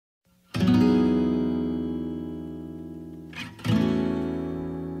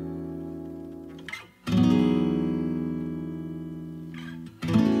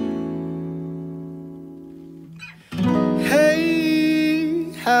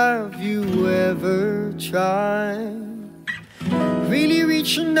have you ever tried really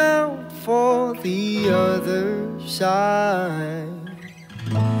reaching out for the other side?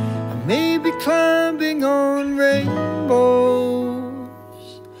 I may be climbing on rainbows,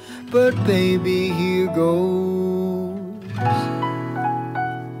 but baby, here goes.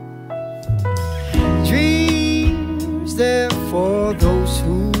 Dreams there for those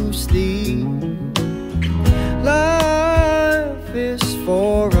who sleep. Life is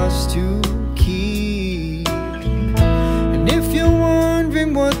for us to keep. And if you're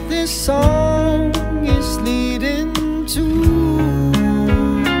wondering what this song is leading to,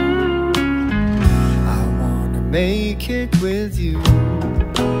 I wanna make it with you.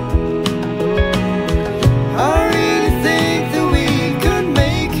 I really think that we could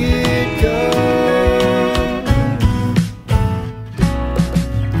make it, girl.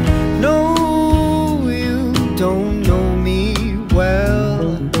 No, you don't know me well,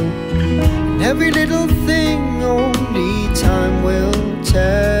 and every little thing only time will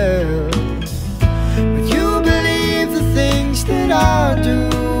tell. But you believe the things that I do,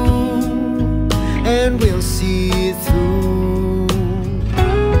 and we'll see it through.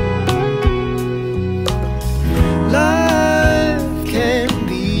 Life can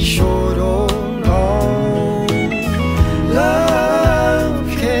be short or long. Love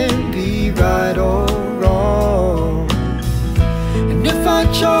can be right or wrong. And if I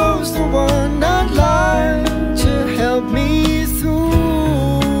chose the one I'd like to help me through,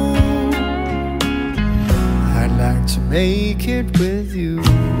 I'd like to make it with you.